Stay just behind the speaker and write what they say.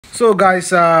So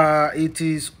guys, it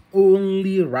is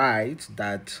only right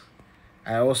that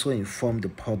I also inform the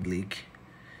public,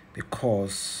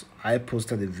 because I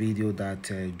posted a video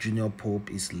that Junior Pope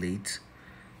is late.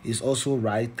 It's also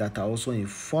right that I also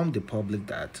inform the public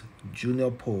that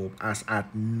Junior Pope, as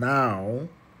at now,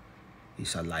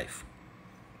 is alive.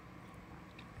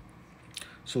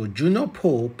 So Junior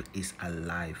Pope is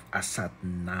alive as at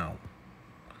now.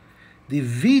 The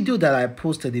video that I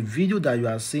posted, the video that you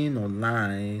are seeing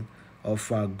online of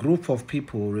a group of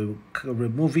people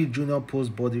removing Junior Pope's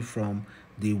body from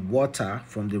the water,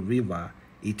 from the river,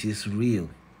 it is real.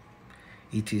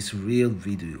 It is real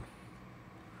video.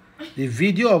 The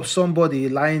video of somebody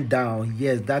lying down,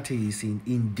 yes, that is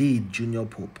indeed Junior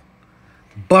Pope.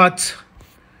 But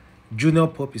Junior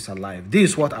Pope is alive. This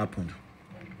is what happened.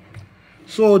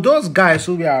 So those guys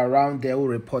who were around there who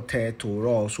reported to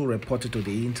us, who reported to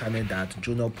the internet that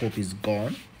Junior Pope is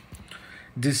gone,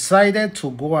 decided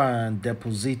to go and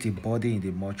deposit the body in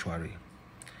the mortuary.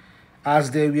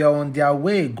 As they were on their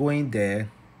way going there,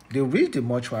 they reached the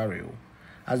mortuary.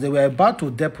 As they were about to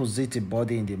deposit the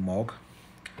body in the morgue,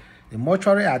 the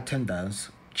mortuary attendants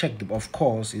checked, of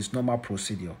course, it's normal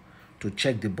procedure to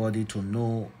check the body to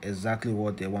know exactly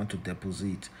what they want to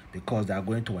deposit, because they are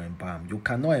going to embalm. You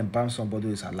cannot embalm somebody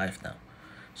who is alive now.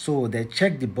 So they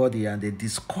checked the body and they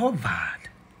discovered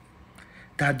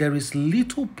that there is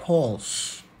little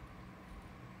pulse.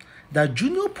 That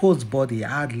Junior Pope's body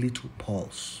had little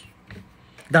pulse.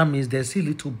 That means there's still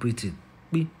little breathing.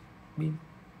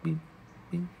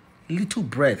 Little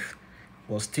breath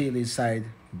was still inside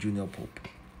Junior Pope.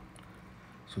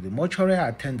 So the mortuary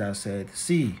attendant said,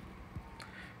 see,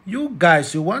 you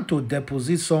guys, you want to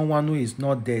deposit someone who is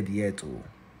not dead yet. Oh.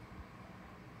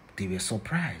 They were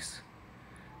surprised.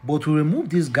 But we removed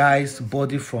this guy's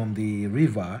body from the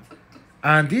river,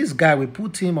 and this guy, we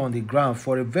put him on the ground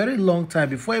for a very long time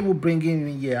before we bring him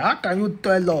in here. How can you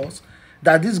tell us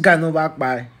that this guy no back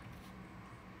by?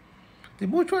 The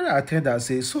mortuary attendant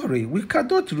says, sorry, we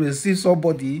cannot receive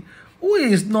somebody who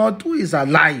is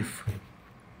alive.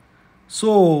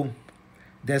 So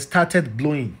they started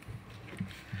blowing.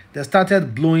 They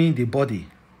started blowing the body,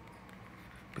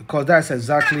 because that's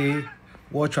exactly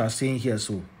what you are seeing here.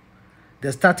 So they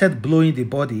started blowing the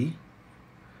body,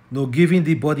 no giving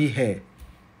the body hair,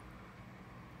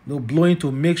 no blowing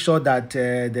to make sure that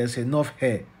there's enough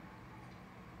hair.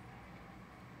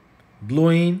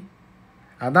 Blowing,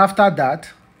 and after that,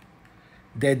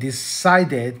 they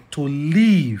decided to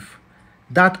leave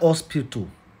that hospital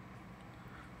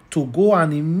to go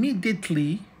and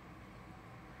immediately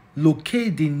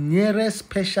locate the nearest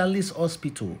specialist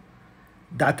hospital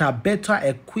that are better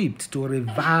equipped to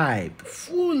revive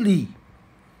fully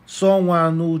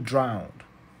someone who drowned.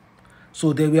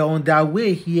 So they were on their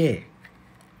way here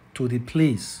to the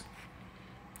place.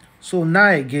 So now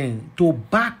again, to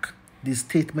back the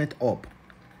statement up,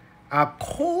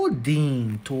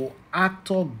 according to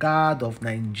Actor Guard of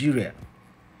Nigeria,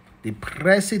 the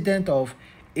president of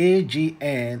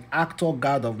AGN, Actor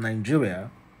Guard of Nigeria,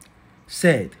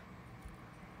 said,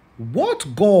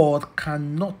 what God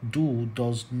cannot do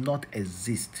does not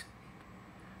exist.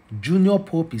 Junior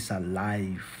Pope is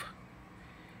alive.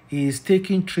 He is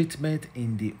taking treatment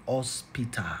in the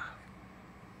hospital.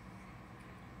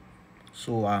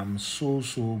 So I'm so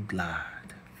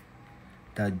glad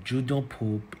that Junior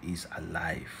Pope is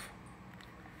alive.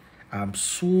 I'm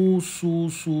so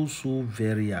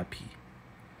very happy.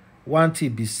 One thing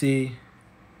be say,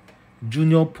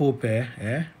 Junior Pope,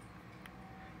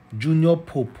 Junior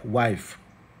Pope wife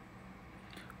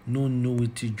no know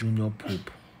it is Junior Pope.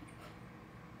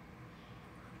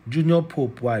 Junior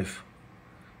Pope wife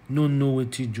no know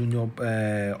it is Junior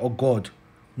or God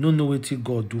no know what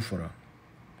God do for her.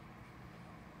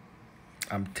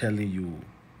 I'm telling you,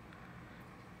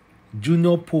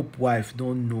 Junior Pope wife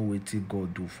don't know what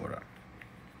God do for her.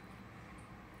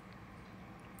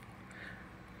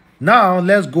 Now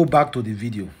let's go back to the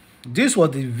video. This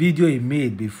was the video he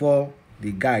made before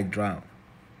the guy drowned.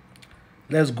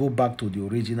 Let's go back to the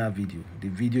original video, the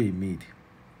video he made.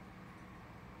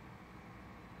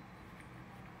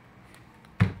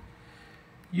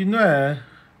 You know,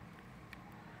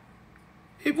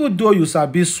 even though you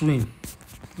sabi swim,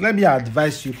 let me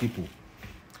advise you people.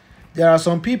 There are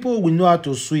some people who know how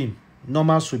to swim,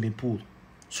 normal swimming pool.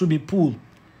 Swimming pool,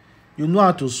 you know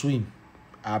how to swim,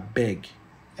 I beg.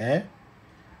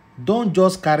 Don't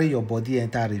just carry your body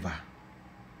enter river.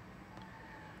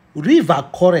 River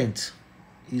current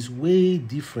is way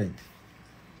different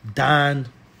than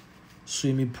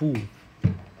swimming pool.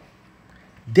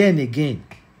 Then again,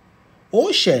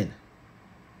 ocean,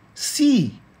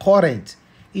 sea current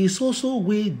is also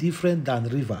way different than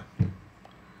river.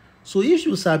 So if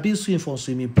you sabi swim for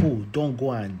swimming pool, don't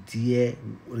go and dare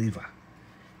river.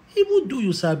 Even though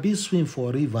you sabi swim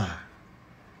for river,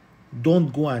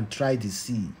 don't go and try the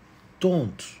sea.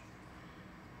 Don't.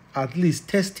 At least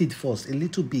test it first a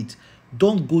little bit.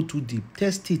 Don't go too deep.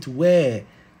 Test it where.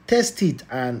 Test it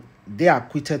and they are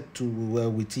acquitted to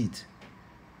with it.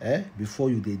 Before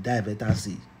you they dive at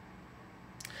sea.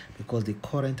 Because the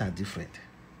current are different.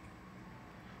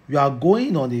 You are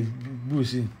going on a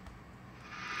bush.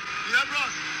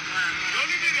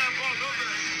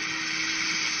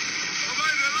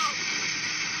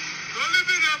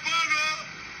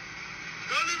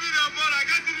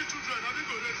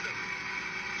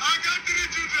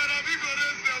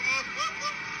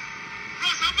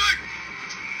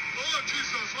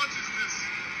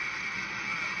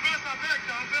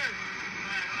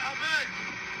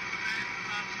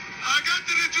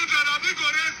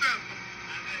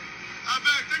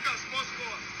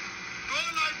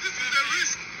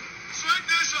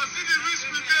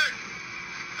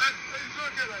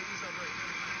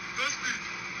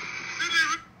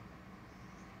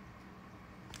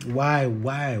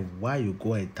 Why you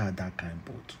go enter that kind of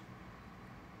boat?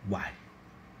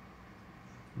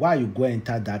 Why you go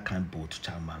enter that kind of boat,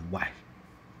 chairman? Why?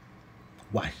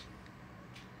 Why?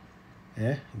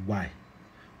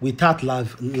 Without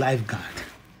lifeguard.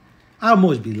 How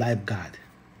much be lifeguard?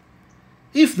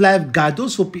 If lifeguard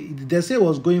also they say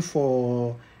was going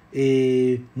for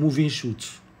a moving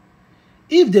shoot.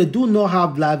 If they do not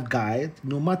have lifeguard,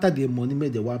 no matter the money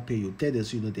they want pay you, tell them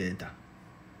so you know they enter.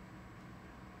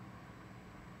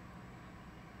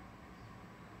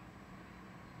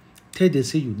 Tell them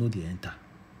say you know they enter.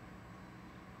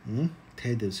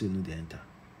 Tell them say you know they enter.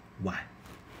 Why?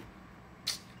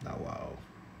 Now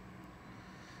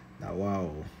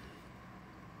wow.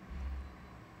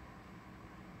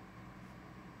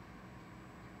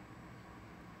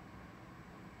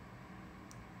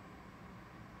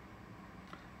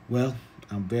 Well,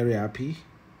 I'm very happy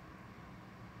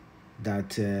that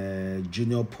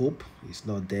Junior Pope is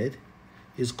not dead.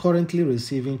 He's currently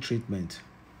receiving treatment.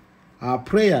 Our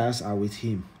prayers are with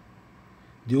him.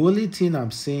 The only thing I'm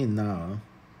saying now,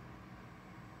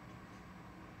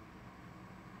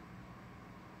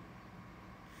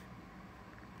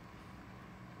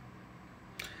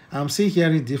 I'm still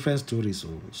hearing different stories. So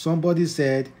somebody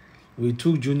said we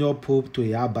took Junior Pope to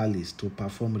a herbalist to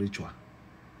perform ritual.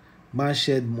 Man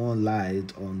shed more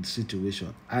light on the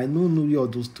situation. I don't know where all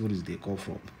those stories they come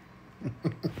from.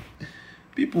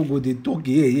 People go they talk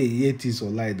here things or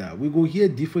like that. We go hear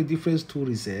different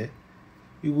stories,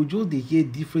 We go just they hear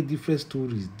different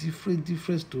stories. Different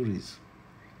stories.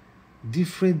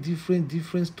 Different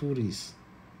stories.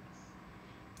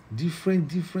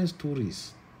 Different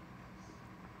stories.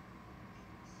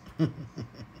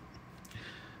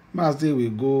 Master we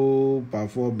go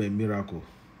perform a miracle.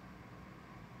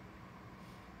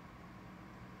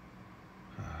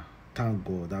 Thank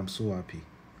God, I'm so happy.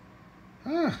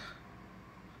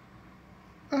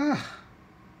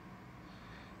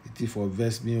 It for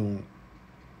verse me on.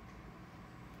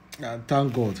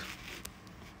 Thank God.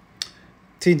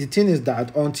 The thing is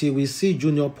that until we see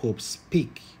Junior Pope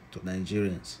speak to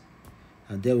Nigerians,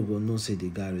 and then we will know say the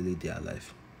guy really they are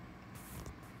alive.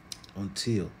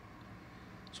 Until.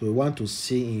 So we want to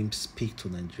see him speak to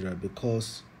Nigeria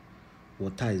because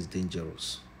water is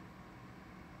dangerous.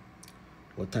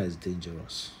 Water is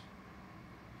dangerous.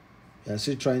 We are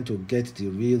still trying to get the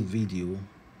real video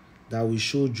that will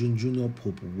show Junior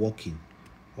Pope walking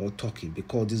or talking,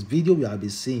 because this video we have been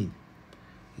seeing,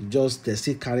 just they're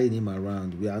still carrying him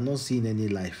around. We are not seeing any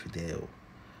life there,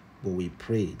 but we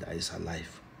pray that he's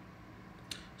alive.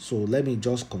 So let me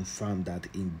just confirm that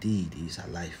indeed he's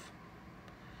alive,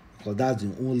 because that's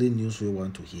the only news we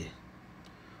want to hear.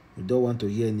 We don't want to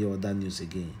hear any other news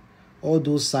again. All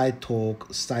those side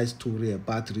talk, side story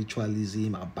about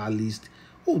ritualism, herbalist,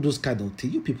 all those kind of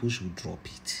things, you people should drop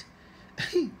it.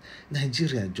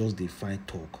 Nigeria just define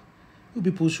talk. You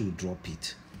people should drop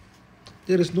it.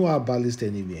 There is no herbalist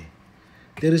anywhere.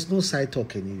 There is no side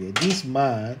talk anywhere. This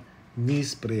man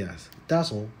needs prayers.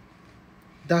 That's all.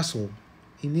 That's all.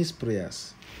 He needs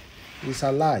prayers. He's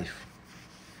alive.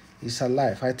 He's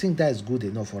alive. I think that is good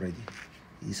enough already.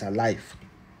 He's alive.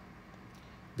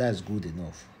 That is good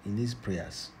enough. He needs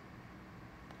prayers.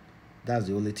 That's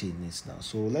the only thing he needs now.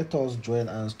 So let us join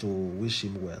hands to wish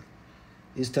him well,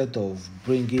 instead of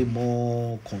bringing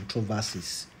more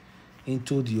controversies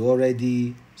into the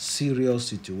already serious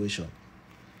situation.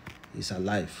 He's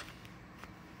alive.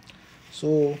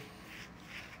 So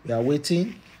we are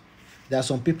waiting. There are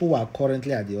some people who are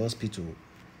currently at the hospital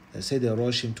They say they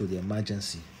rush him to the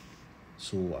emergency.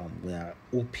 So we are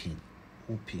hoping,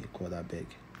 God I beg.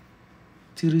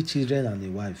 3 children and a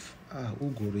wife. Who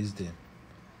go raise them?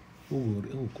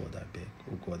 Oh God I beg.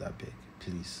 Oh God I beg.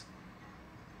 Please.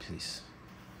 Please.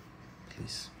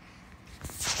 Please.